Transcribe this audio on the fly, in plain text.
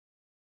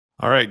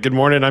All right. Good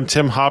morning. I'm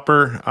Tim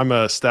Hopper. I'm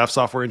a staff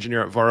software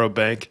engineer at Varo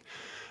Bank.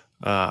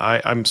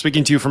 I'm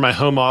speaking to you from my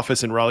home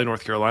office in Raleigh,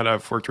 North Carolina.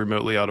 I've worked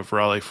remotely out of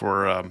Raleigh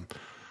for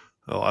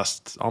the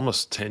last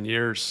almost 10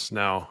 years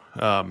now.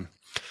 I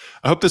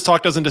hope this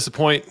talk doesn't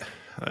disappoint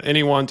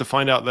anyone to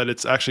find out that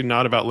it's actually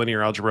not about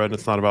linear algebra and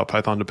it's not about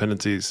Python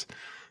dependencies.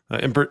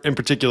 In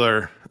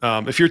particular,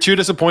 if you're too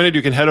disappointed,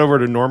 you can head over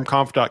to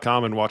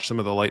normconf.com and watch some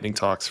of the lightning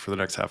talks for the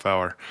next half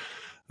hour.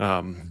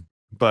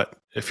 But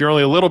if you're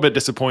only a little bit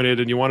disappointed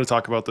and you want to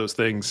talk about those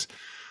things,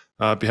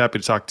 I'd be happy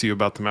to talk to you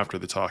about them after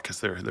the talk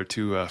because they're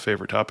two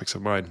favorite topics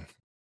of mine.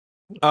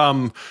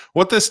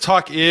 What this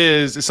talk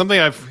is something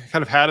I've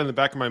kind of had in the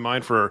back of my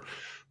mind for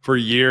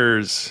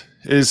years.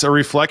 Is a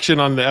reflection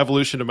on the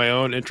evolution of my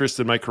own interest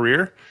in my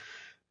career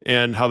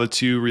and how the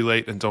two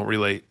relate and don't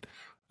relate.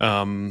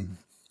 In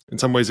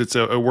some ways, it's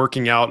a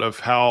working out of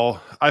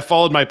how I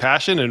followed my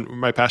passion, and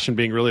my passion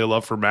being really a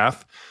love for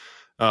math.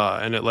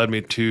 And it led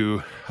me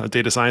to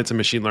data science and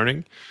machine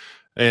learning,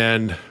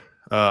 and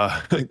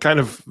it kind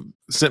of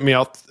sent me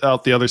out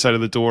the other side of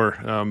the door,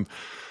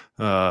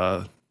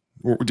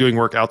 doing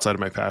work outside of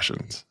my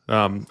passions.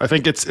 I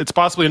think it's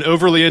possibly an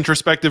overly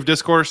introspective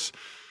discourse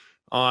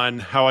on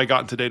how I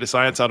got into data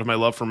science out of my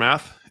love for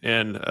math,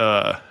 and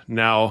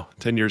now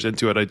 10 years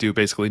into it, I do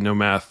basically no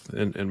math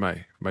in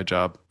my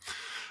job.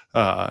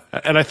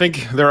 And I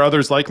think there are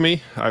others like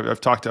me.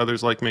 I've talked to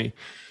others like me.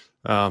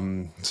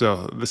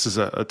 So this is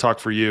a talk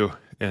for you,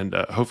 and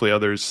hopefully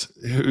others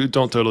who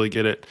don't totally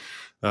get it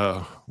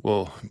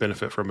will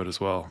benefit from it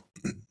as well.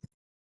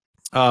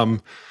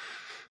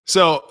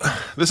 So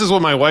this is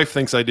what my wife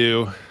thinks I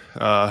do,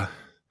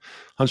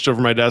 hunched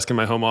over my desk in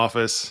my home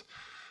office,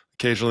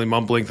 occasionally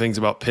mumbling things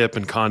about pip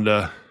and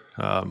conda,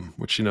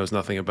 which she knows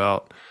nothing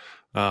about.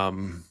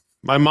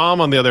 My mom,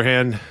 on the other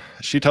hand,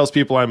 she tells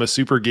people I'm a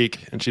super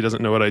geek, and she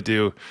doesn't know what I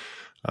do.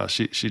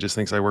 She just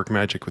thinks I work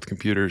magic with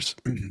computers.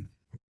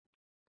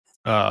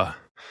 My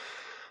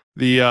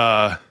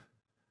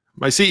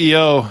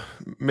CEO,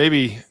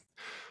 maybe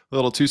a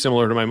little too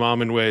similar to my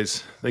mom in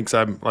ways, thinks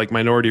I'm like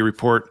Minority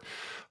Report,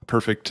 a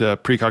perfect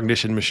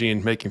precognition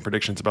machine making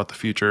predictions about the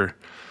future.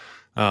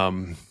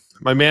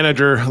 My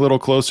manager, a little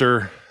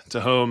closer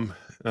to home,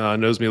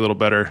 knows me a little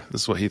better.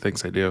 This is what he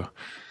thinks I do.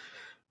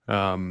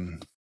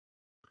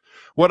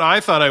 What I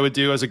thought I would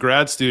do as a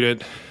grad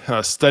student,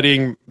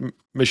 studying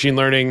machine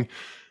learning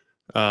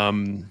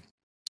 10,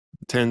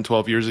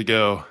 12 years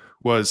ago,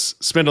 was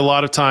spend a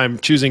lot of time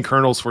choosing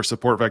kernels for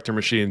support vector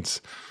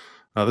machines.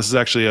 This is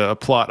actually a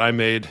plot I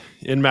made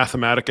in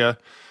Mathematica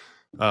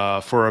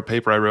for a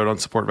paper I wrote on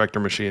support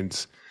vector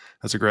machines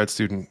as a grad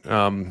student.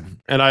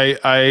 And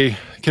I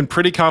can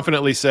pretty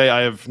confidently say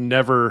I have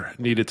never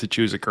needed to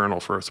choose a kernel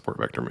for a support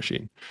vector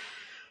machine.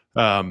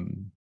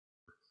 On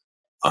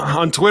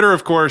Twitter,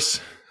 of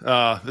course,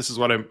 this is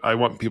what I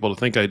want people to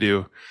think I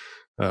do,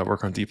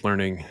 work on deep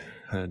learning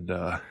and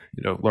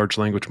large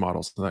language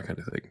models and that kind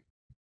of thing.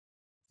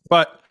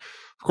 But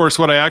of course,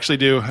 what I actually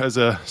do as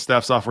a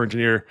staff software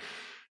engineer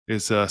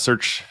is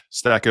search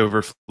Stack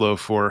Overflow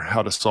for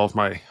how to solve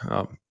my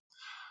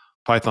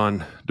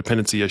Python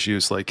dependency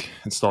issues, like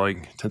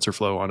installing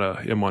TensorFlow on a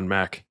M1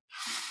 Mac.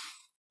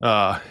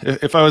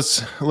 If I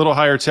was a little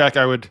higher tech,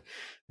 I would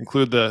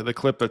include the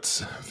clip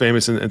that's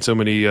famous in so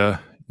many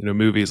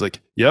movies,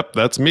 like, "Yep,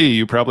 that's me.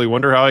 You probably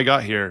wonder how I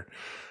got here,"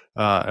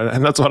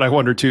 and that's what I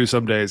wonder too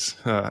some days,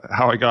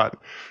 how I got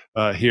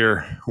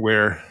here,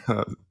 where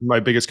my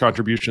biggest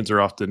contributions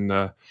are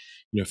often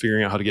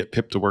figuring out how to get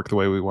pip to work the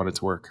way we want it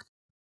to work.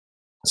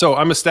 So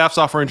I'm a staff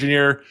software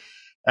engineer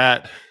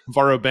at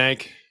Varo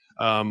Bank.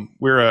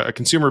 We're a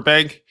consumer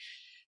bank,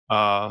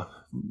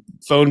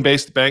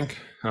 phone-based bank,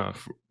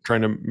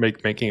 trying to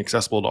make banking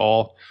accessible to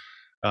all.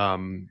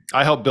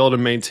 I help build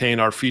and maintain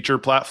our feature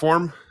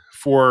platform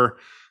for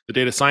the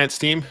data science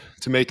team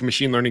to make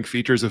machine learning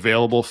features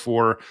available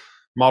for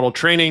model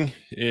training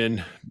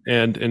and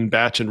in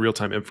batch and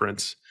real-time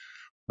inference.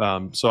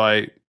 So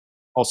I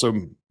also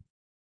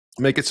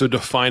make it so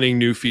defining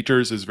new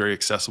features is very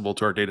accessible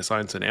to our data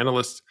science and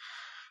analysts.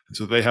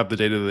 So they have the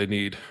data they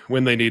need,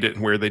 when they need it,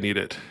 and where they need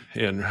it,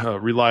 and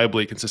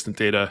reliably consistent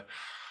data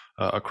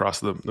across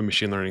the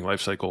machine learning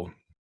lifecycle.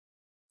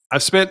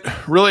 I've spent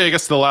really, I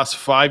guess, the last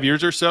 5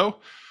 years or so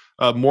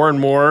more and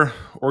more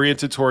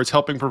oriented towards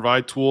helping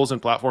provide tools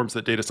and platforms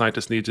that data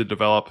scientists need to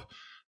develop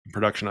and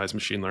productionize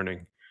machine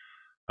learning.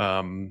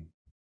 I'm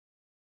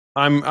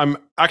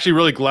actually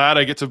really glad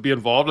I get to be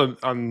involved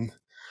on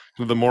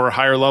the more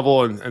higher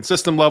level and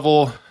system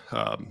level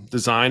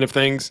design of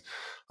things.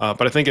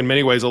 But I think in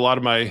many ways, a lot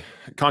of my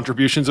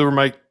contributions over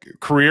my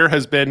career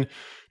has been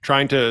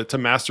trying to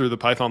master the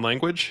Python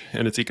language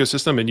and its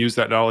ecosystem and use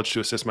that knowledge to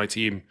assist my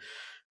team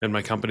and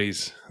my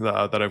companies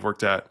that I've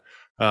worked at.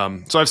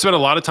 So I've spent a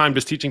lot of time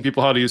just teaching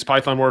people how to use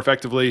Python more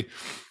effectively,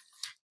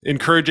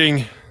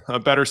 encouraging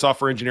better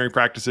software engineering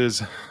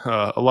practices,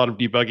 a lot of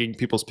debugging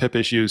people's pip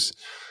issues,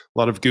 a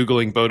lot of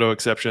Googling Bodo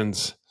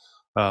exceptions,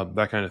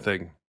 that kind of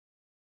thing.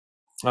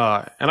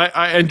 And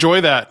I enjoy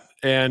that,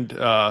 and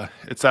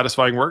it's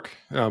satisfying work,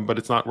 but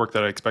it's not work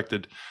that I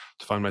expected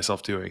find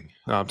myself doing.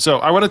 So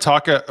I want to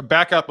talk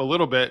back up a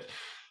little bit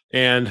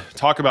and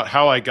talk about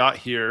how I got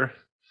here,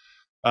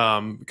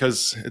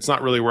 because it's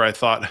not really where I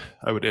thought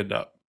I would end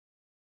up.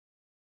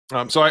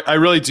 So I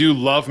really do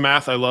love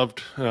math. I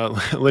loved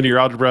linear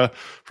algebra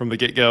from the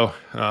get-go.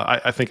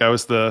 I think I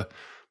was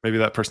maybe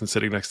that person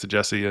sitting next to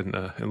Jesse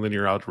in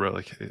linear algebra.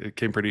 Like it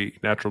came pretty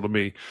natural to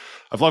me.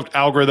 I've loved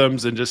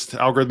algorithms and just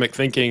algorithmic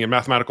thinking and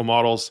mathematical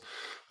models.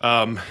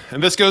 And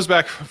this goes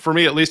back for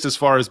me, at least as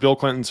far as Bill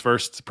Clinton's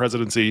first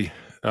presidency,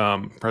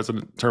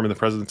 president term in the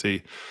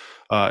presidency.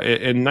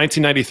 In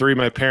 1993,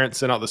 my parents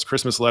sent out this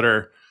Christmas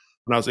letter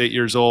when I was 8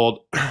 years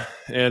old,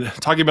 and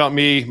talking about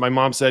me, my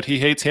mom said he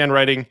hates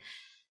handwriting,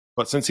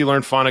 but since he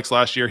learned phonics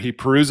last year, he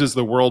peruses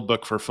the World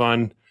Book for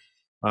fun.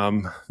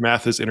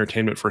 Math is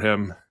entertainment for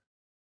him.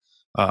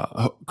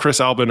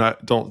 Chris Albin,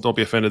 don't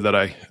be offended that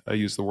I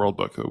use the World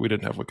Book. We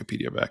didn't have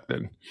Wikipedia back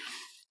then.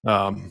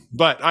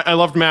 But I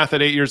loved math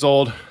at 8 years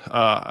old.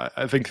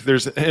 I think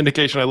there's an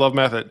indication I love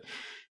math at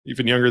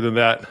even younger than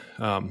that.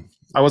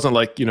 I wasn't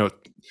like,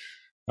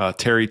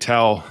 Terry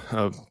Tao,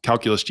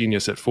 calculus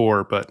genius at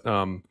 4, but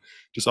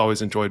just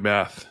always enjoyed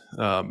math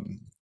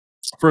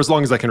for as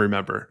long as I can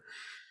remember.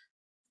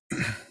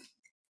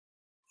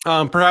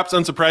 Perhaps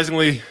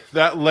unsurprisingly,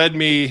 that led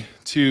me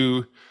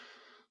to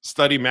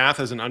study math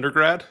as an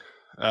undergrad.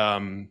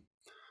 I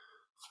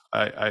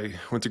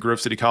went to Grove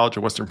City College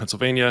in Western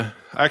Pennsylvania.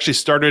 I actually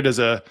started as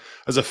a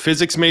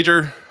physics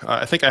major.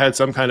 I think I had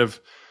some kind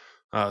of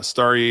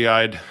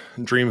starry-eyed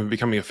dream of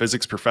becoming a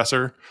physics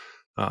professor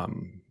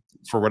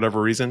for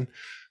whatever reason.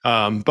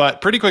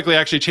 But pretty quickly,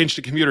 I actually changed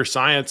to computer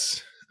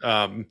science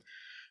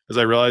as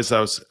I realized I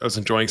was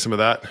enjoying some of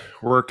that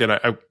work, and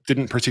I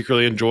didn't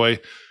particularly enjoy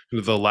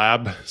the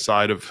lab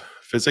side of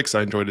physics.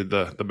 I enjoyed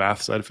the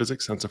math side of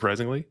physics,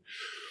 unsurprisingly.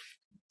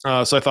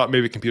 So I thought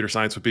maybe computer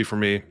science would be for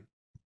me.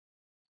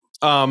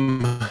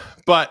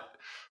 But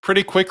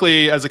pretty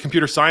quickly, as a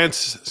computer science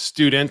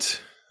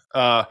student,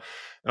 I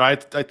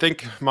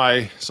think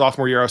my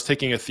sophomore year, I was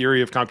taking a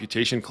theory of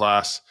computation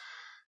class,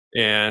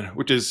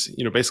 which is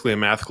basically a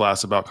math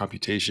class about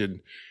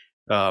computation.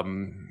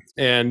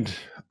 And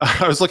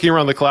I was looking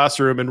around the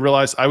classroom and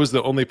realized I was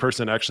the only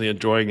person actually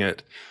enjoying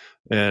it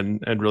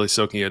and really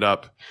soaking it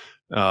up.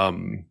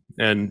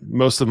 And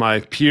most of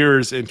my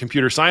peers in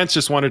computer science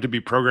just wanted to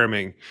be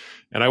programming,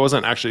 and I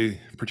wasn't actually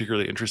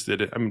particularly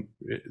interested. I'm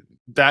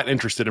that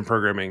interested in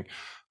programming.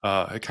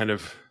 It kind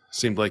of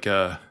seemed like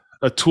a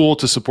tool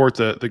to support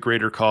the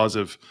greater cause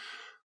of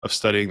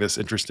studying this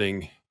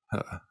interesting,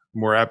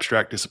 more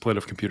abstract discipline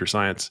of computer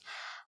science.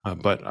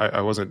 But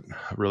I wasn't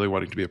really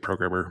wanting to be a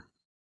programmer.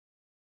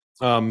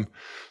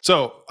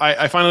 So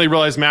I finally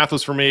realized math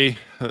was for me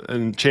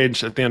and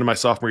changed at the end of my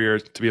sophomore year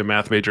to be a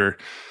math major.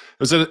 It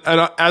was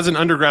as an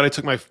undergrad, I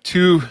took my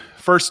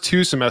first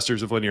two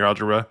semesters of linear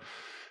algebra,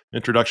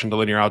 introduction to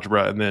linear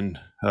algebra, and then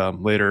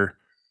later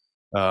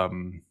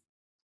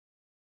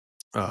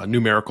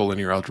numerical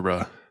linear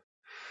algebra.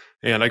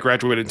 And I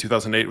graduated in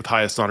 2008 with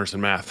highest honors in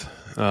math.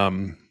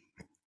 And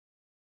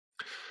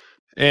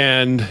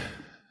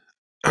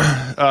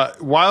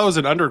while I was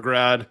an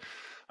undergrad,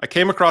 I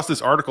came across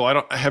this article.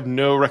 I have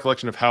no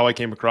recollection of how I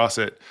came across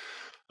it,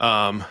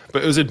 but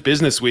it was in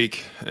Business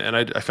Week, and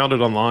I found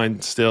it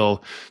online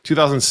still,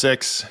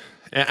 2006.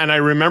 And I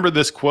remember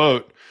this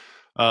quote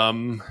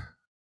from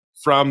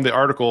the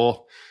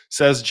article.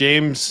 Says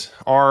James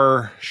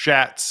R.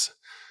 Schatz,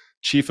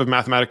 Chief of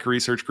Mathematical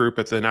Research Group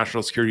at the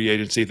National Security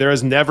Agency, there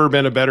has never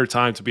been a better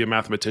time to be a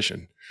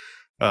mathematician.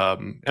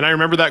 And I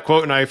remember that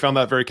quote, and I found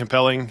that very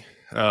compelling.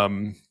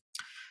 And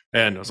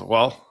I was like,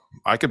 well,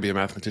 I could be a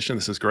mathematician.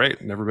 This is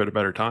great. Never been a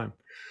better time.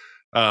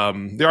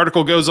 The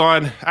article goes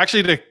on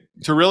actually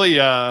to really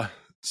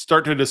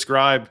start to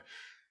describe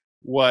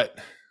what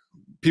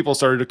people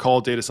started to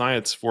call data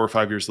science 4 or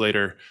 5 years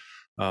later.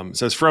 It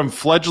says from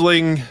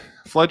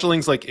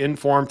fledglings like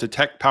Inform to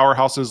tech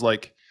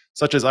powerhouses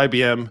such as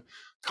IBM,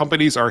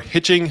 companies are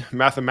hitching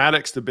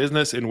mathematics to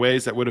business in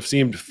ways that would have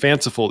seemed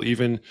fanciful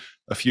even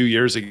a few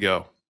years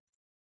ago.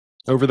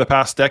 Over the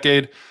past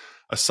decade,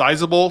 a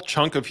sizable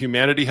chunk of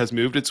humanity has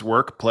moved its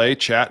work, play,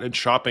 chat, and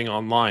shopping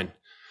online.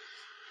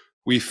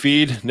 We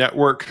feed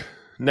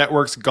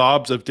networks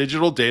gobs of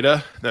digital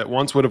data that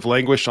once would have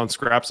languished on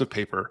scraps of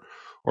paper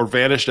or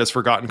vanished as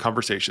forgotten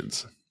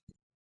conversations.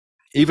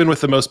 Even with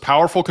the most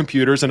powerful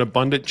computers and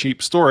abundant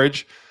cheap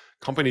storage,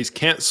 companies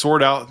can't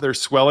sort out their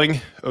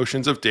swelling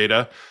oceans of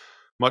data,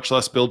 much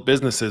less build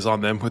businesses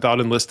on them without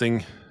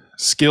enlisting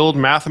skilled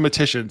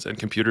mathematicians and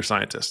computer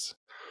scientists.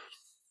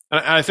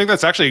 And I think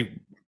that's actually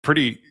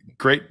pretty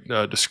great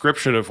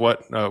description of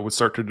what would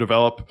start to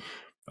develop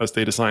as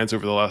data science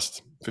over the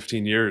last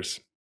 15 years.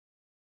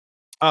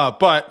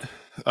 But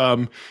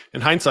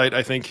in hindsight,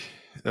 I think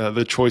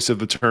the choice of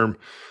the term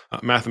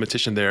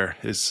mathematician there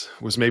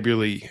was maybe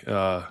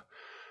a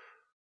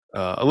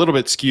little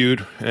bit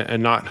skewed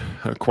and not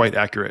quite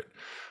accurate.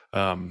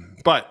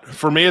 But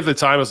for me at the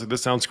time, I was like,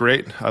 this sounds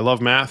great. I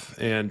love math,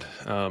 and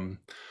a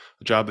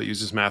job that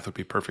uses math would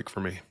be perfect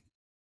for me.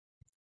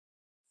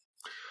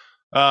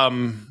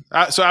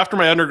 So after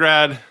my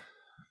undergrad,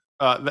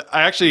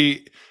 I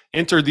actually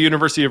entered the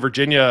University of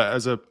Virginia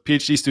as a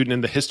PhD student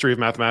in the history of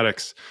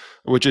mathematics,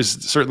 which is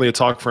certainly a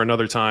talk for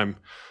another time,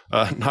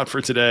 not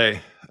for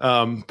today.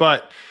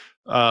 But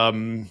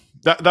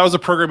that was a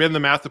program in the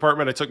math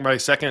department. I took my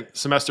second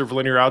semester of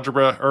linear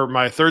algebra, or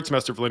my third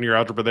semester of linear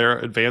algebra there,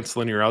 advanced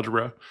linear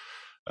algebra.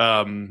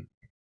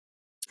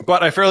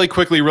 But I fairly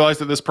quickly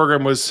realized that this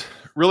program was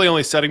really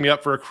only setting me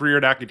up for a career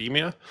in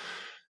academia.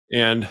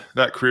 And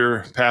that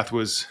career path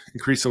was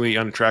increasingly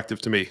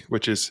unattractive to me,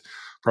 which is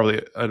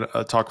probably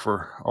a talk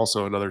for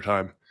also another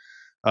time.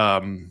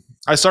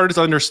 I started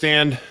to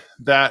understand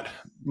that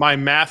my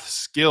math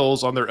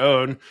skills on their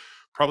own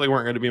probably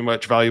weren't going to be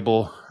much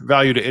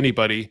value to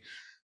anybody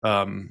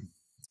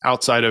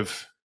outside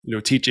of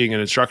teaching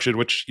and instruction,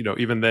 which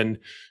even then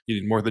you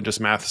need more than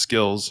just math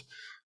skills.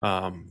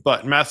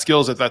 But math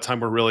skills at that time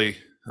were really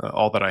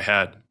all that I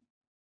had.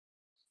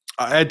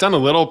 I had done a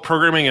little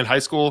programming in high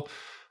school.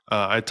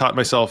 I taught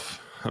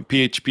myself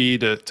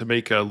PHP to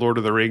make Lord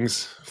of the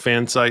Rings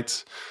fan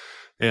sites.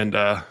 And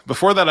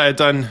before that, I had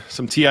done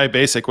some TI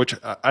Basic, which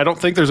I don't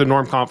think there's a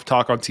Norm Conf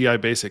talk on TI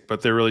Basic,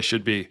 but there really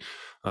should be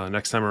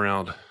next time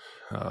around.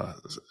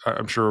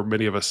 I'm sure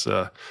many of us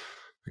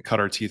cut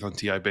our teeth on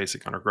TI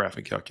Basic on our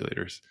graphing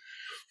calculators.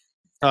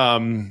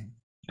 And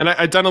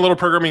I'd done a little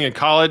programming in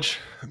college,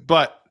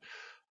 but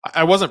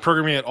I wasn't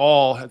programming at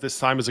all at this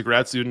time as a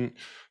grad student,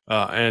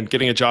 and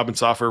getting a job in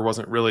software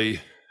wasn't really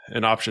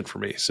an option for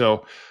me.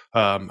 So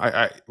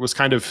I was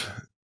kind of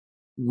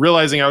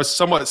realizing I was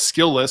somewhat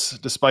skillless,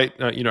 despite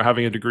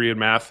having a degree in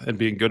math and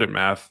being good at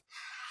math.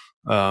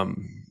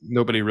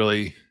 Nobody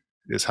really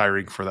is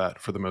hiring for that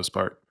for the most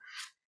part.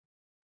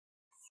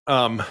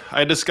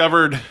 I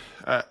discovered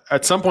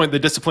at some point the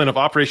discipline of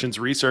operations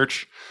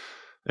research,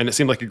 and it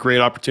seemed like a great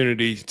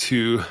opportunity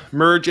to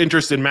merge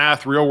interest in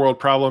math, real world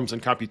problems,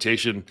 and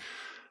computation.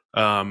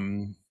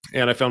 And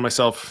I found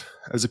myself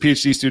as a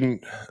PhD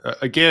student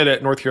again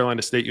at North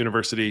Carolina State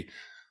University,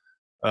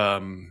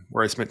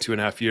 where I spent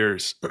 2.5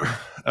 years.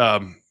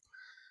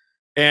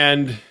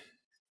 And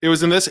it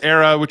was in this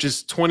era, which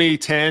is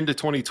 2010 to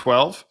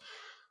 2012,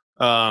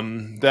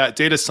 that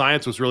data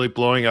science was really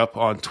blowing up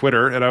on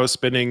Twitter. And I was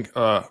spending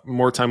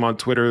more time on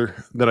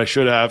Twitter than I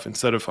should have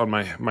instead of on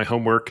my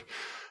homework.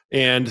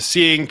 And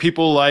seeing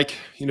people like,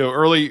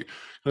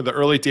 the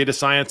early data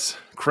science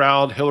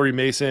crowd, Hillary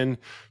Mason,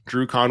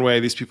 Drew Conway,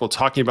 these people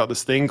talking about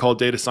this thing called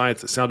data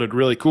science that sounded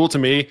really cool to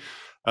me,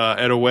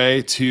 and a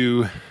way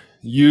to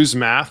use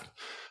math,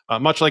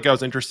 much like I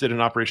was interested in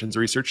operations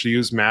research, to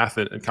use math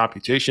and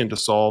computation to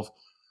solve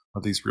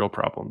these real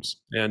problems.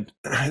 And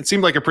it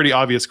seemed like a pretty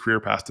obvious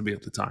career path to me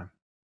at the time.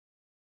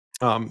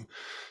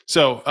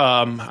 So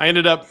I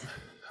ended up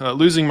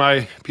losing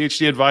my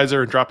PhD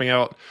advisor and dropping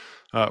out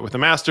with a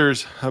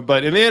master's.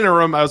 But in the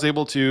interim, I was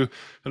able to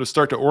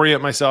start to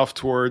orient myself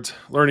towards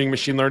learning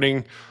machine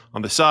learning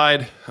on the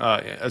side,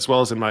 as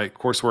well as in my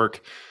coursework.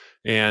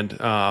 And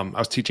I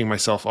was teaching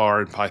myself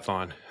R and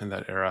Python in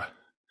that era.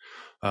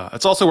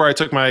 It's also where I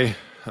took my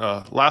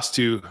last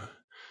two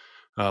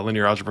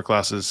linear algebra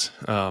classes,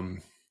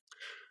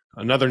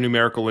 another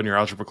numerical linear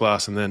algebra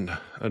class, and then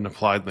an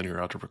applied linear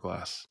algebra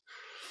class.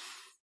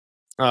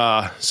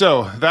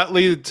 So that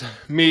leads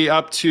me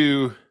up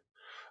to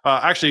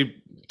actually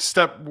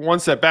one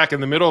step back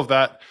in the middle of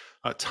that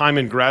time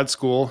in grad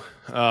school.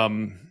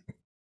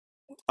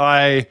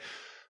 I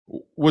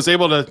was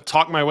able to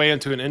talk my way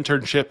into an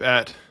internship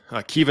at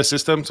Kiva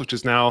Systems, which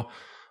is now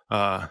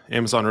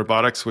Amazon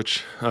Robotics,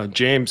 which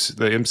James,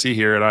 the MC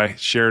here, and I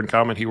share in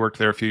common. He worked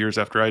there a few years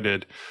after I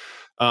did.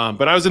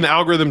 But I was in the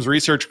algorithms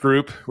research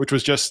group, which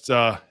was just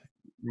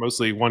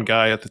mostly one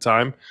guy at the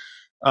time.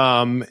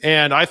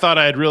 And I thought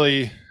I had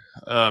really,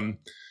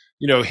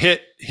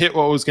 hit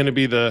what was going to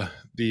be the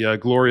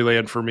glory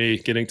land for me,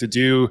 getting to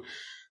do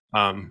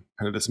kind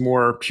of this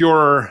more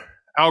pure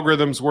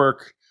algorithms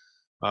work,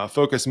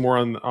 focus more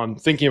on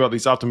thinking about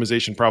these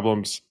optimization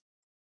problems,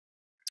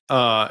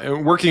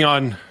 and working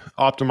on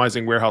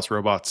optimizing warehouse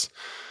robots.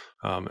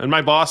 And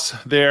my boss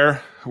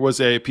there was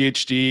a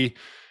PhD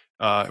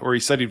where he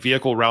studied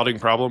vehicle routing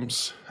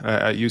problems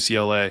at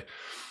UCLA.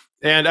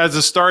 And as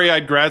a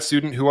starry-eyed grad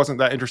student who wasn't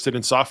that interested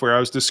in software, I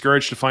was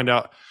discouraged to find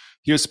out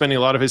he was spending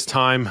a lot of his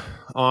time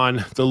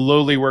on the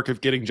lowly work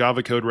of getting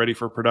Java code ready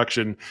for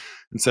production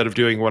instead of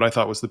doing what I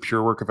thought was the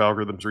pure work of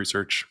algorithms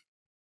research.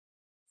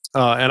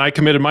 And I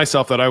committed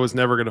myself that I was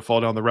never going to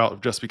fall down the route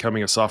of just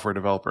becoming a software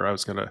developer. I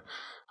was going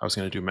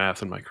to do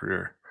math in my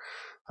career.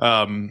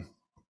 And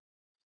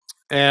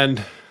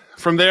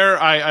from there,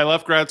 I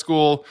left grad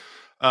school.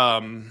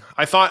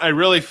 I thought I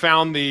really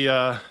found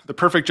the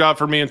perfect job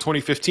for me in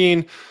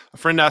 2015. A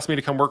friend asked me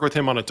to come work with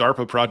him on a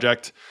DARPA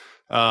project,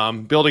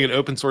 building an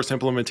open source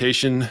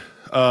implementation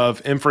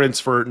of inference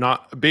for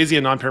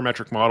Bayesian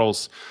nonparametric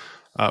models,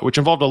 which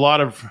involved a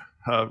lot of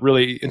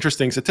really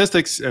interesting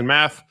statistics and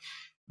math,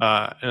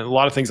 and a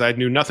lot of things I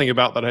knew nothing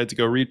about that I had to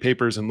go read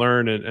papers and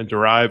learn and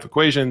derive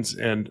equations,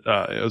 and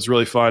it was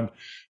really fun.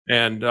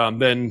 And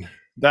then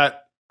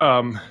that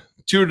 2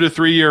 to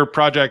 3 year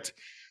project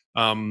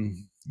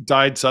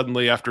died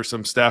suddenly after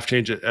some staff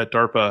change at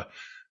DARPA.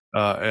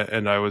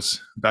 and I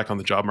was back on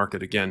the job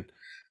market again.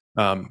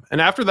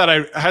 And after that,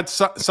 I had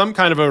some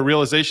kind of a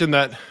realization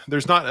that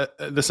there's not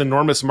this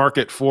enormous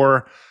market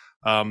for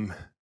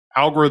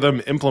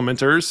algorithm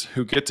implementers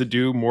who get to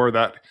do more of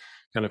that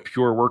kind of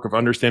pure work of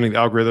understanding the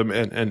algorithm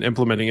and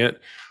implementing it.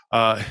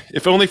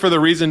 If only for the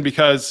reason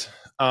because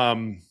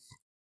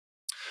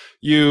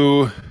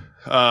you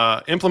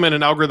implement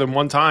an algorithm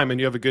one time and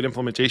you have a good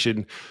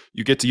implementation,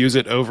 you get to use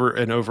it over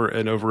and over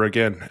and over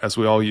again, as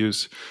we all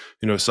use,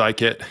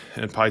 scikit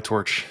and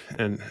PyTorch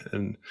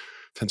and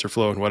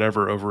TensorFlow and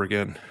whatever over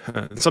again.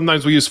 And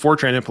sometimes we use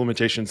Fortran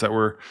implementations that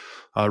were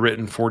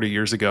written 40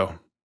 years ago.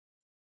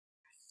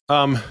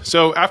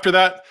 So after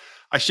that,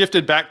 I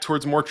shifted back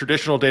towards more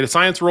traditional data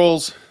science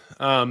roles.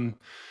 And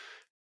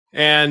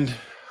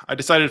I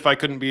decided if I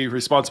couldn't be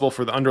responsible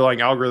for the underlying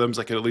algorithms,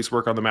 I could at least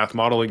work on the math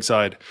modeling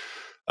side.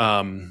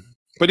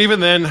 But even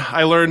then,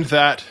 I learned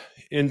that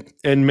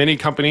in many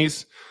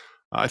companies,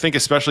 I think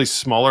especially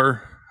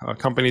smaller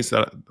companies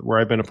where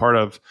I've been a part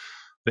of,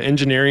 the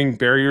engineering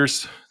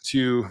barriers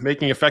to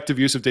making effective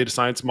use of data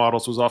science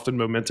models was often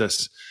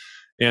momentous.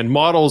 And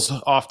models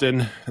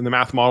often, and the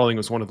math modeling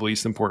was one of the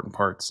least important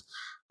parts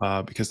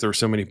because there were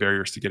so many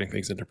barriers to getting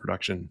things into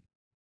production.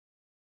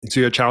 And so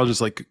you had challenges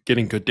like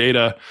getting good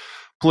data,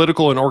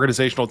 political and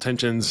organizational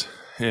tensions,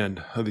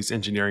 and these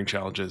engineering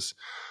challenges.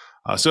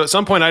 So at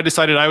some point I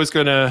decided I was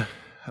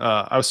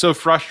so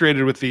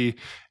frustrated with the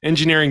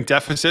engineering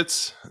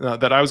deficits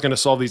that I was going to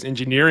solve these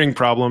engineering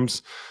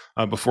problems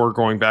before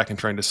going back and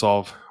trying to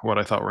solve what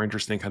I thought were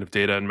interesting kind of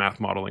data and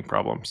math modeling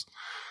problems.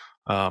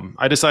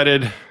 I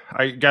decided,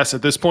 I guess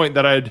at this point,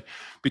 that I'd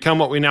become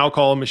what we now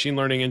call a machine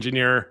learning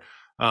engineer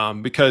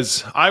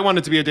because I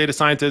wanted to be a data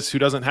scientist who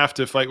doesn't have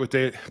to fight with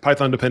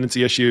Python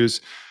dependency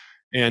issues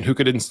and who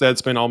could instead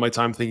spend all my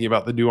time thinking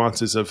about the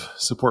nuances of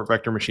support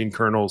vector machine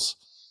kernels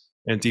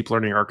and deep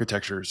learning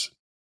architectures.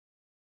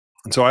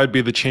 And so I'd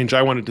be the change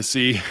I wanted to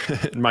see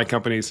in my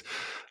companies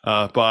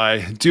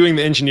by doing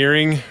the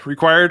engineering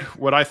required,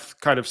 what I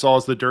kind of saw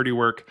as the dirty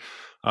work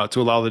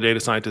to allow the data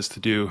scientists to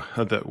do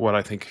what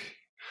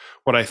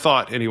I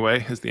thought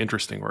anyway is the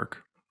interesting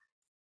work.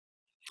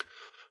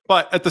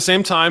 But at the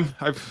same time,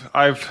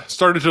 I've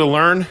started to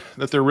learn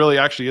that there really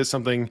actually is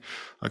something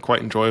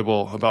quite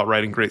enjoyable about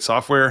writing great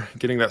software,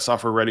 getting that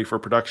software ready for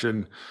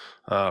production,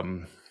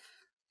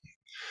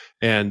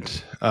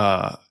 and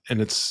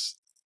it's,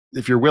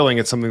 if you're willing,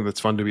 it's something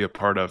that's fun to be a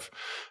part of.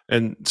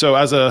 And so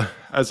as a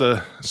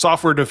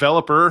software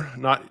developer,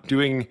 not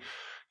doing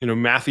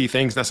mathy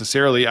things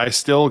necessarily, I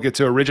still get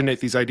to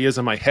originate these ideas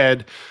in my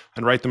head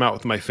and write them out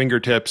with my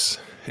fingertips.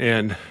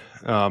 And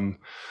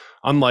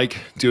unlike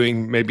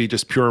doing maybe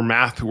just pure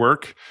math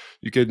work,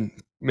 you could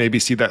maybe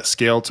see that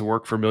scale to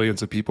work for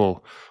millions of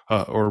people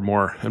or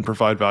more and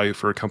provide value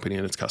for a company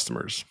and its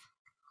customers.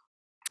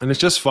 And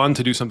it's just fun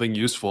to do something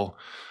useful.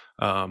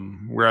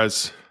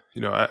 Whereas,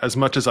 as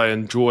much as I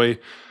enjoy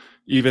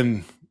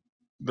even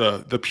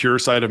the pure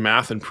side of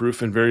math and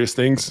proof and various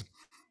things,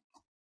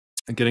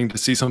 and getting to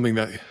see something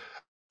that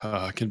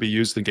can be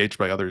used and engaged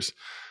by others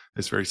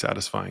is very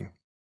satisfying.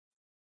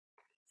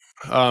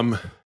 I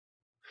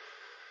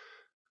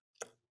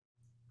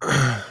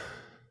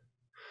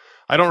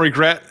don't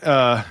regret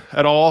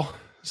at all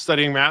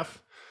studying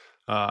math.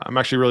 I'm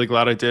actually really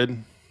glad I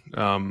did.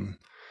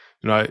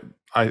 I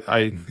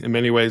in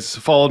many ways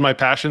followed my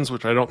passions,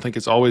 which I don't think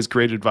is always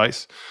great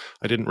advice.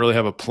 I didn't really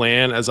have a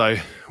plan as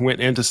I went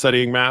into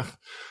studying math,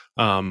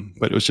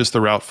 but it was just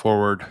the route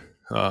forward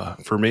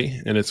for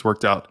me, and it's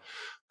worked out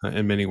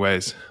in many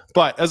ways.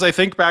 But as I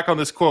think back on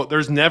this quote,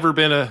 there's never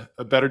been a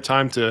better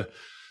time to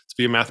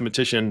be a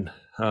mathematician.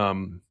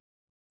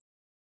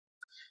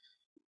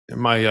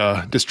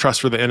 My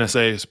distrust for the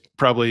NSA is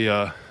probably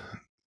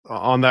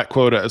on that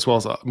quota as well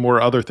as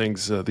more other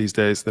things these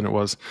days than it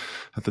was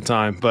at the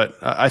time. But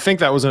I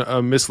think that was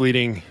a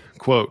misleading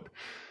quote.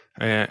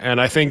 And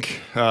I think,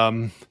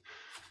 not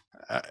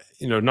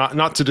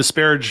to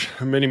disparage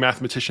many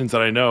mathematicians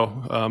that I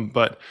know,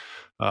 but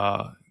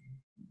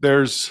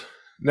there's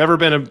never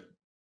been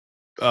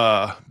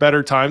a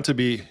better time to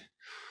be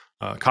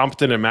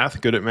competent at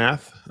math, good at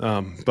math.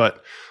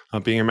 But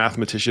being a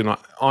mathematician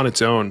on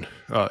its own,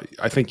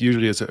 I think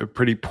usually is a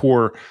pretty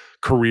poor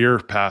career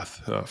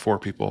path for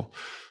people.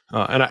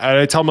 And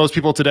I tell most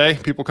people today,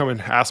 people come and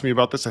ask me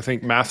about this, I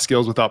think math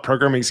skills without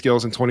programming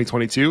skills in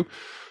 2022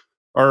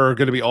 are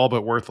going to be all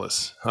but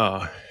worthless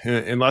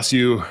unless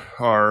you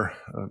are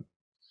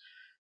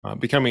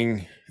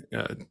becoming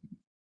an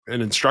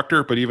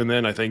instructor. But even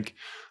then, I think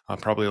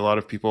probably a lot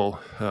of people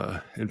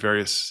in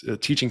various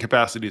teaching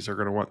capacities are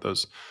going to want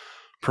those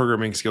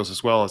programming skills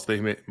as well, as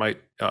they might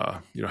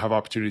have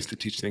opportunities to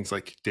teach things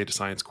like data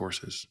science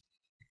courses.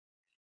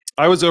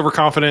 I was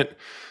overconfident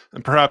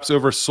and perhaps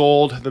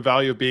oversold the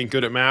value of being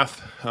good at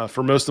math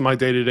for most of my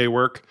day-to-day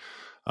work.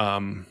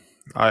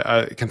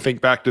 I can think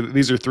back to,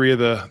 these are three of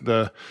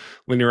the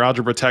linear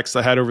algebra texts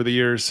I had over the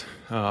years.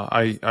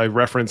 I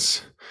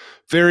reference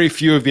very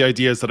few of the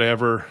ideas that I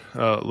ever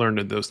learned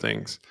in those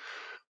things.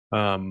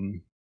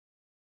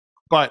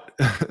 But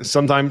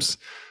sometimes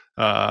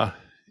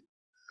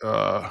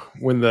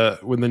when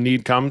the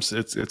need comes,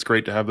 it's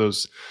great to have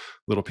those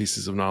little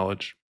pieces of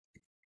knowledge.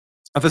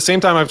 At the same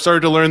time, I've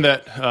started to learn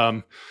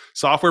that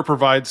software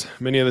provides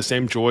many of the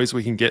same joys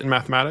we can get in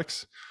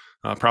mathematics: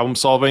 problem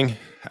solving,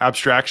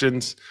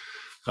 abstractions,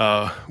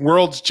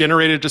 worlds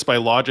generated just by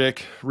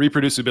logic,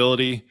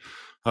 reproducibility,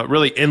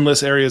 really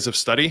endless areas of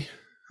study.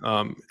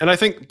 And I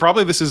think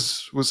probably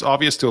this was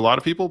obvious to a lot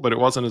of people, but it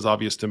wasn't as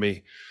obvious to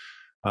me.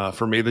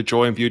 For me, the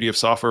joy and beauty of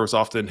software was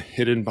often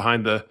hidden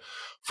behind the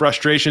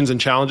frustrations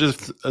and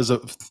challenges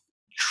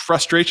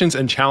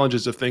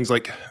of things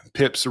like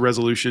pips,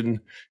 resolution,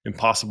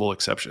 impossible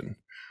exception.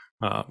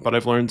 But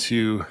I've learned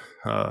to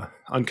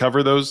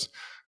uncover those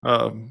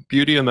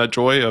beauty and that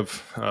joy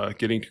of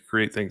getting to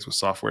create things with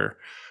software,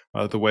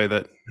 the way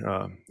that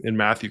in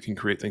math you can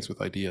create things with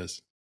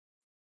ideas.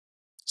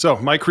 So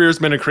my career has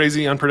been a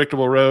crazy,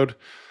 unpredictable road,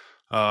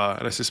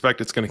 and I suspect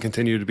it's going to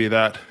continue to be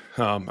that.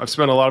 I've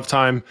spent a lot of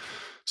time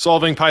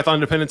solving Python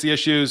dependency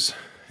issues,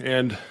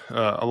 and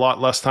a lot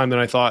less time than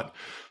I thought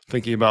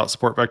thinking about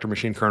support vector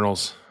machine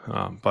kernels,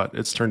 but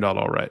it's turned out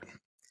all right.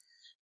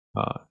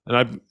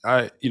 And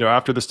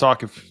after this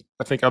talk, if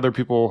I think other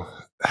people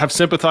have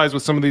sympathized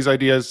with some of these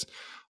ideas,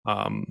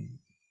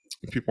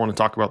 if people want to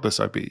talk about this,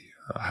 I'd be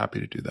happy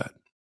to do that.